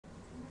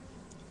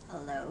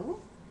Hello.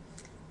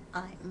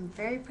 I'm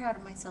very proud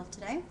of myself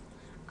today.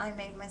 I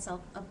made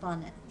myself a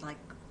bonnet, like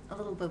a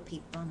little Bo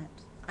Peep bonnet.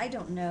 I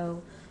don't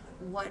know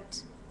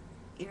what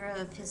era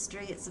of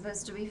history it's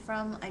supposed to be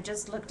from. I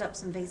just looked up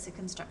some basic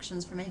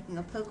instructions for making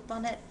a poke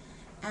bonnet,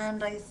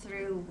 and I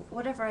threw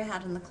whatever I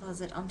had in the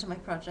closet onto my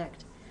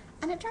project,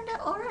 and it turned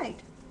out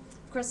alright.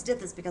 Of course, I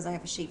did this because I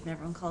have a sheep and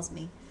everyone calls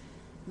me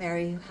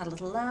Mary who had a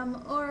little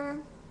lamb, or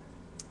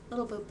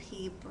little Bo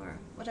Peep, or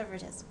whatever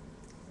it is.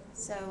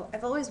 So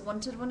I've always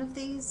wanted one of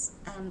these,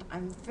 and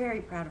I'm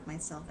very proud of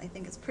myself. I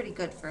think it's pretty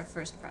good for a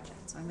first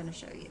project, so I'm going to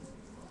show you.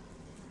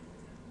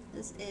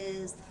 This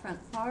is the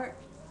front part.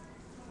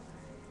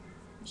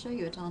 I'll show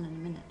you it on in a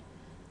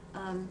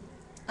minute.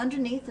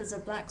 Underneath is a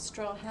black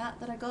straw hat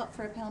that I got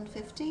for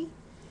 £1.50,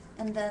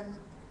 and then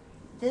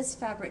this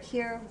fabric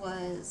here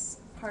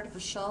was part of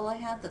a shawl I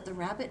had that the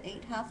rabbit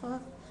ate half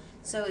of,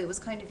 so it was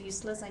kind of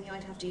useless. I knew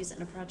I'd have to use it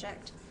in a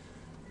project.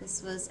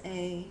 This was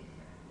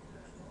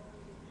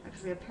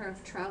actually a pair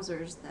of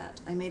trousers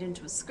that I made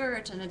into a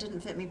skirt, and it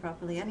didn't fit me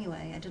properly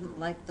anyway. I didn't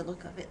like the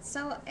look of it,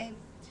 so I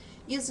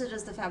used it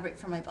as the fabric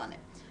for my bonnet.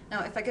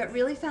 Now if I get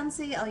really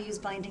fancy, I'll use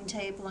binding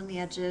tape along the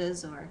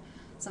edges or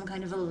some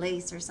kind of a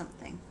lace or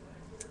something.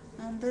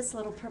 And this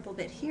little purple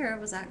bit here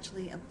was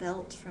actually a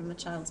belt from a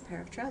child's pair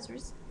of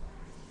trousers.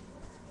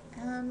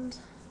 And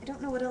I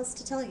don't know what else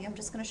to tell you. I'm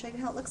just going to show you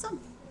how it looks on.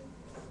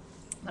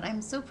 But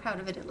I'm so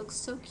proud of it. It looks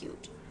so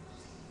cute.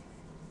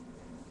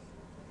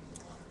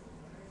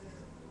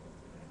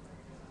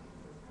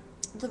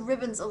 The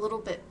ribbon's a little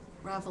bit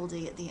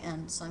raveledy at the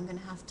end, so I'm going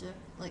to have to,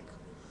 like,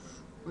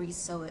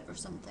 re-sew it or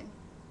something.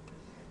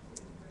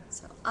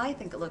 So I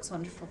think it looks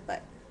wonderful,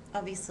 but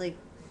obviously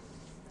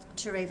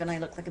to Raven I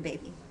look like a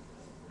baby.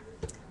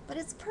 But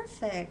it's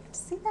perfect.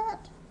 See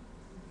that?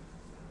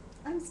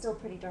 I'm still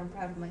pretty darn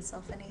proud of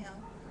myself anyhow.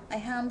 I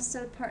hand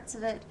sewed parts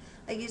of it.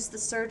 I used the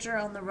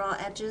serger on the raw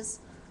edges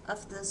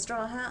of the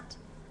straw hat,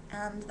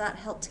 and that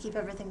helped to keep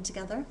everything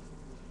together.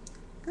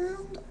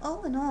 And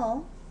all in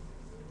all,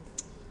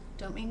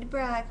 don't mean to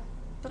brag,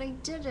 but I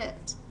did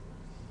it.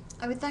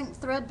 I would thank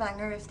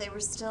Threadbanger if they were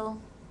still,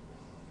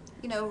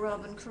 you know,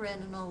 Rob and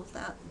Corinne and all of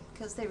that,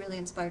 because they really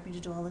inspired me to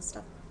do all this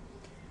stuff.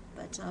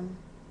 But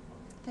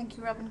thank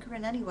you, Rob and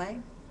Corinne, anyway.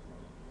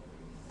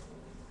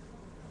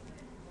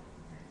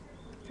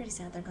 Pretty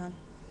sad they're gone.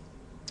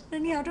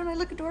 And yeah, don't I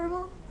look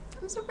adorable?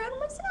 I'm so proud of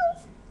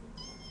myself.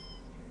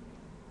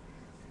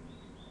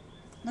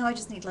 Now I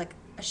just need like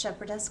a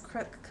shepherdess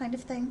crook kind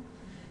of thing,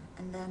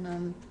 and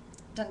then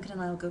Duncan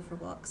and I will go for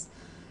walks.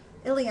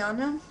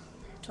 Ileana,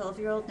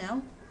 12-year-old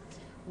now,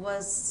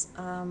 was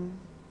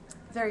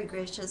very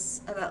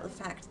gracious about the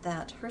fact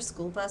that her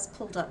school bus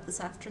pulled up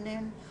this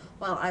afternoon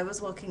while I was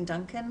walking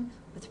Duncan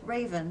with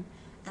Raven,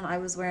 and I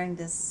was wearing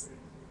this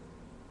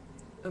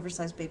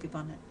oversized baby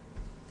bonnet.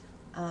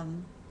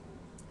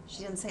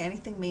 She didn't say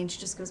anything mean, she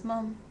just goes,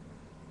 "Mom,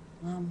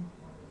 Mom,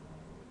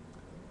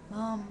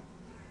 Mom."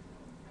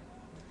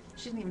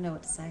 She didn't even know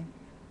what to say.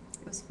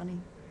 It was funny.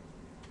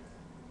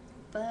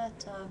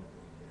 But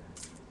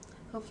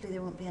hopefully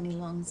there won't be any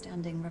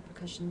long-standing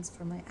repercussions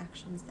for my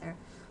actions there.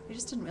 I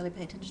just didn't really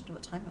pay attention to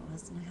what time it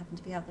was, and I happened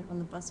to be out there when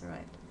the bus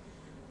arrived.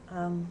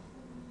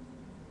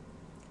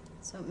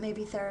 So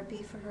maybe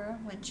therapy for her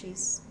when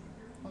she's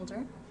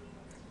older,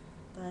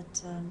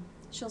 but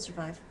she'll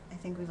survive. I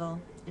think we've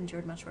all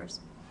endured much worse.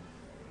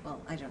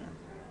 Well, I don't know.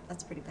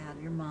 That's pretty bad,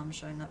 your mom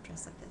showing up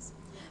dressed like this.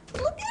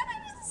 But look at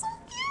it, it's so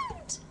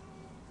cute!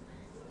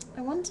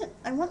 I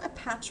want a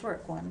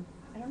patchwork one.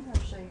 I don't know how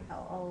to show you how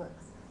it all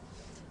looks.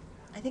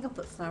 I think I'll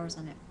put flowers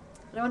on it.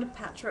 But I want a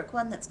patchwork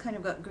one that's kind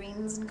of got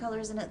greens and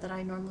colors in it that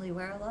I normally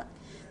wear a lot,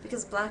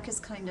 because black is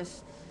kind of,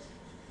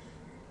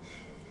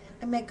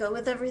 I may go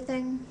with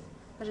everything,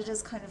 but it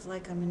is kind of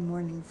like I'm in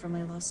mourning for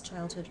my lost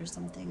childhood or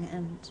something,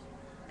 and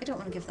I don't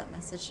want to give that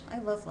message. I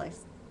love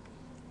life.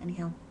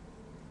 Anyhow,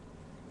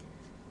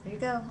 there you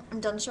go. I'm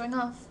done showing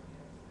off.